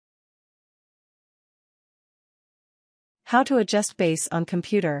How to adjust bass on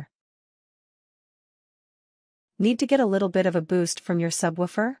computer. Need to get a little bit of a boost from your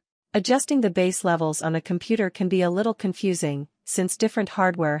subwoofer? Adjusting the bass levels on a computer can be a little confusing, since different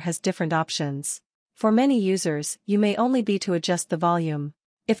hardware has different options. For many users, you may only be to adjust the volume.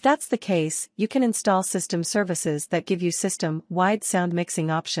 If that's the case, you can install system services that give you system-wide sound mixing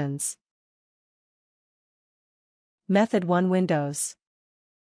options. Method 1. Windows.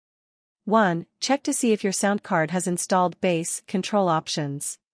 1. Check to see if your sound card has installed bass control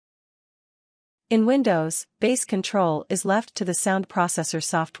options. In Windows, bass control is left to the sound processor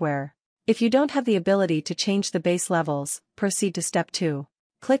software. If you don't have the ability to change the bass levels, proceed to step 2.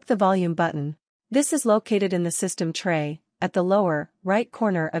 Click the volume button. This is located in the system tray, at the lower right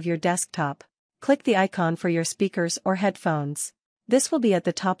corner of your desktop. Click the icon for your speakers or headphones. This will be at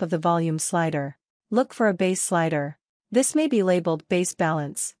the top of the volume slider. Look for a bass slider. This may be labeled bass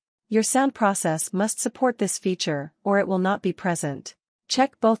balance. Your sound process must support this feature, or it will not be present.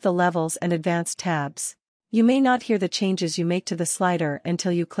 Check both the levels and advanced tabs. You may not hear the changes you make to the slider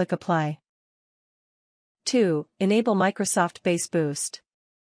until you click Apply. 2. Enable Microsoft Bass Boost.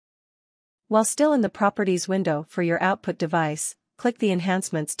 While still in the Properties window for your output device, click the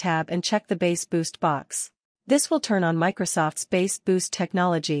Enhancements tab and check the Bass Boost box. This will turn on Microsoft's Bass Boost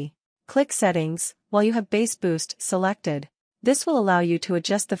technology. Click Settings, while you have Bass Boost selected. This will allow you to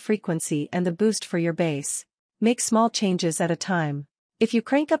adjust the frequency and the boost for your bass. Make small changes at a time. If you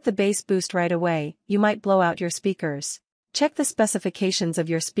crank up the bass boost right away, you might blow out your speakers. Check the specifications of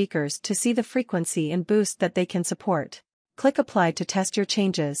your speakers to see the frequency and boost that they can support. Click Apply to test your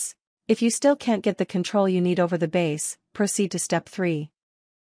changes. If you still can't get the control you need over the bass, proceed to step 3.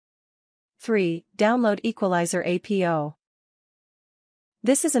 3. Download Equalizer APO.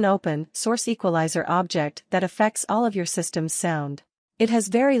 This is an open-source equalizer object that affects all of your system's sound. It has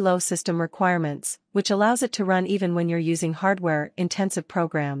very low system requirements, which allows it to run even when you're using hardware-intensive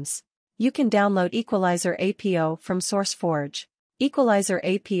programs. You can download Equalizer APO from SourceForge. Equalizer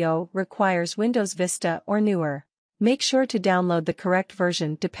APO requires Windows Vista or newer. Make sure to download the correct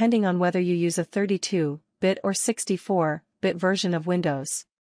version depending on whether you use a 32-bit or 64-bit version of Windows.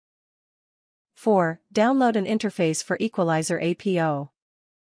 4. Download an interface for Equalizer APO.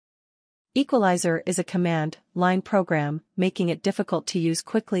 Equalizer is a command-line program, making it difficult to use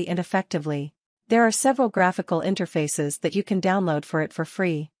quickly and effectively. There are several graphical interfaces that you can download for it for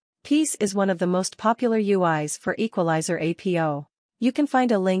free. Piece is one of the most popular UIs for Equalizer APO. You can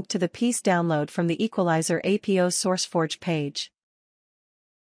find a link to the Piece download from the Equalizer APO SourceForge page.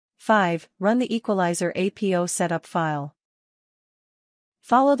 5. Run the Equalizer APO setup file.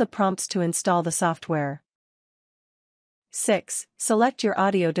 Follow the prompts to install the software. 6. Select your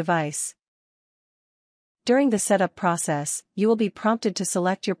audio device. During the setup process, you will be prompted to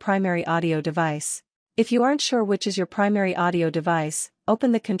select your primary audio device. If you aren't sure which is your primary audio device,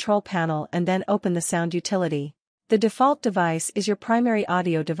 open the control panel and then open the sound utility. The default device is your primary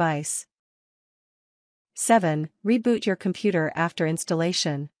audio device. 7. Reboot your computer after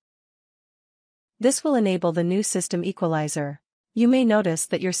installation. This will enable the new system equalizer. You may notice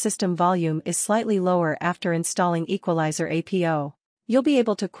that your system volume is slightly lower after installing Equalizer APO. You'll be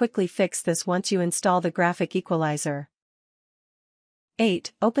able to quickly fix this once you install the graphic equalizer.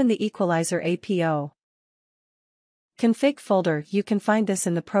 8. Open the Equalizer APO. Config folder. You can find this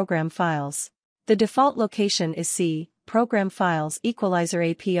in the Program Files. The default location is C, Program Files, Equalizer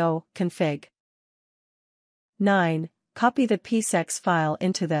APO, Config. 9. Copy the PSEX file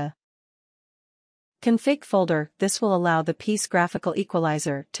into the Config folder. This will allow the Piece graphical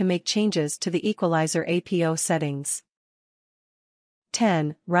equalizer to make changes to the Equalizer APO settings.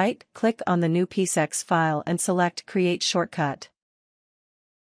 10. Right-click on the new PSEX file and select Create Shortcut.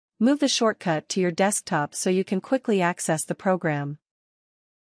 Move the shortcut to your desktop so you can quickly access the program.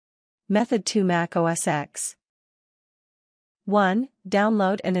 Method 2. Mac OS X. 1.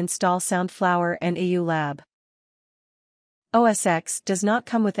 Download and install Soundflower and AU Lab. OS X does not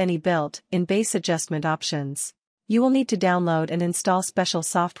come with any built-in bass adjustment options. You will need to download and install special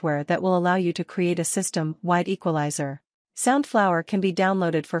software that will allow you to create a system-wide equalizer. Soundflower can be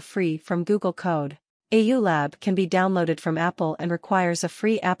downloaded for free from Google Code. AU Lab can be downloaded from Apple and requires a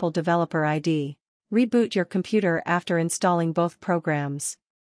free Apple Developer ID. Reboot your computer after installing both programs.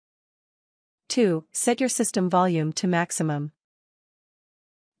 2. Set your system volume to maximum.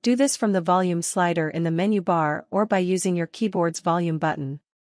 Do this from the volume slider in the menu bar or by using your keyboard's volume button.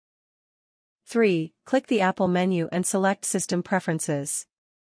 3. Click the Apple menu and select System Preferences.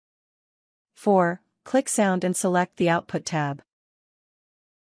 4. Click Sound and select the Output tab.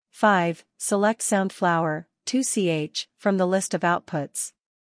 5. Select Soundflower, 2ch, from the list of outputs.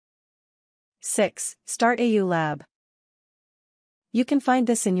 6. Start AU Lab. You can find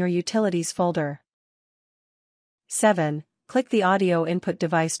this in your Utilities folder. 7. Click the Audio Input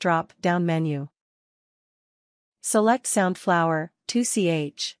Device drop-down menu. Select Soundflower,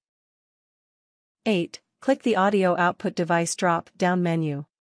 2ch. 8. Click the Audio Output Device drop-down menu.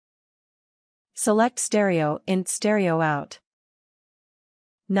 Select Stereo in Stereo Out.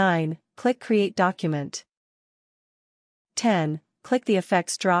 9. Click Create Document. 10. Click the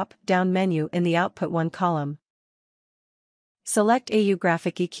Effects drop-down menu in the Output 1 column. Select AU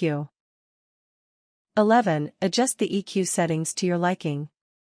Graphic EQ. 11. Adjust the EQ settings to your liking.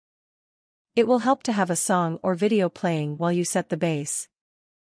 It will help to have a song or video playing while you set the bass.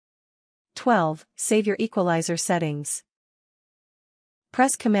 12. Save your equalizer settings.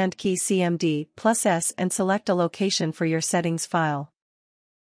 Press Command key Cmd+S and select a location for your settings file.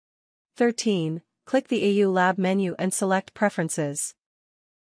 13. Click the AU Lab menu and select Preferences.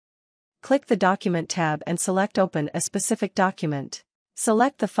 Click the Document tab and select Open a specific document.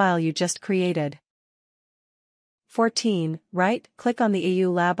 Select the file you just created. 14. Right-click on the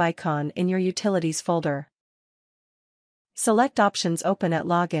AU Lab icon in your Utilities folder. Select Options Open at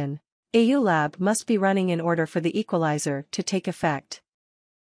Login. AU Lab must be running in order for the equalizer to take effect.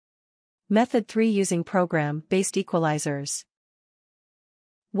 Method 3. Using Program-Based Equalizers.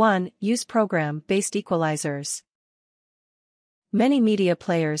 1. Use Program-Based Equalizers. Many media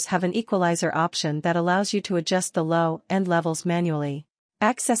players have an equalizer option that allows you to adjust the low-end levels manually.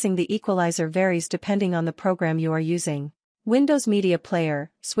 Accessing the equalizer varies depending on the program you are using. Windows Media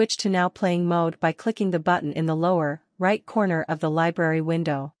Player, switch to Now Playing mode by clicking the button in the lower right corner of the library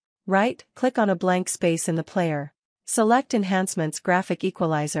window. Right-click on a blank space in the player. Select Enhancements Graphic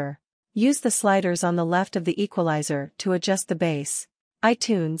Equalizer. Use the sliders on the left of the equalizer to adjust the bass.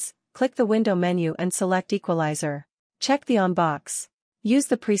 iTunes, click the window menu and select Equalizer. Check the On box. Use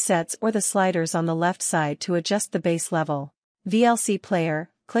the presets or the sliders on the left side to adjust the bass level. VLC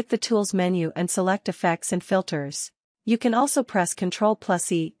Player, click the Tools menu and select Effects and Filters. You can also press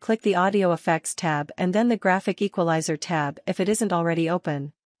Ctrl+E, click the Audio Effects tab and then the Graphic Equalizer tab if it isn't already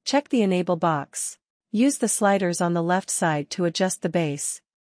open. Check the Enable box. Use the sliders on the left side to adjust the bass.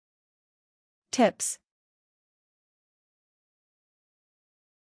 Tips.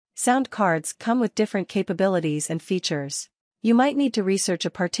 Sound cards come with different capabilities and features. You might need to research a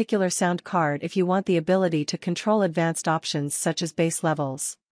particular sound card if you want the ability to control advanced options such as bass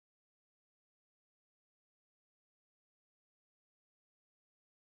levels.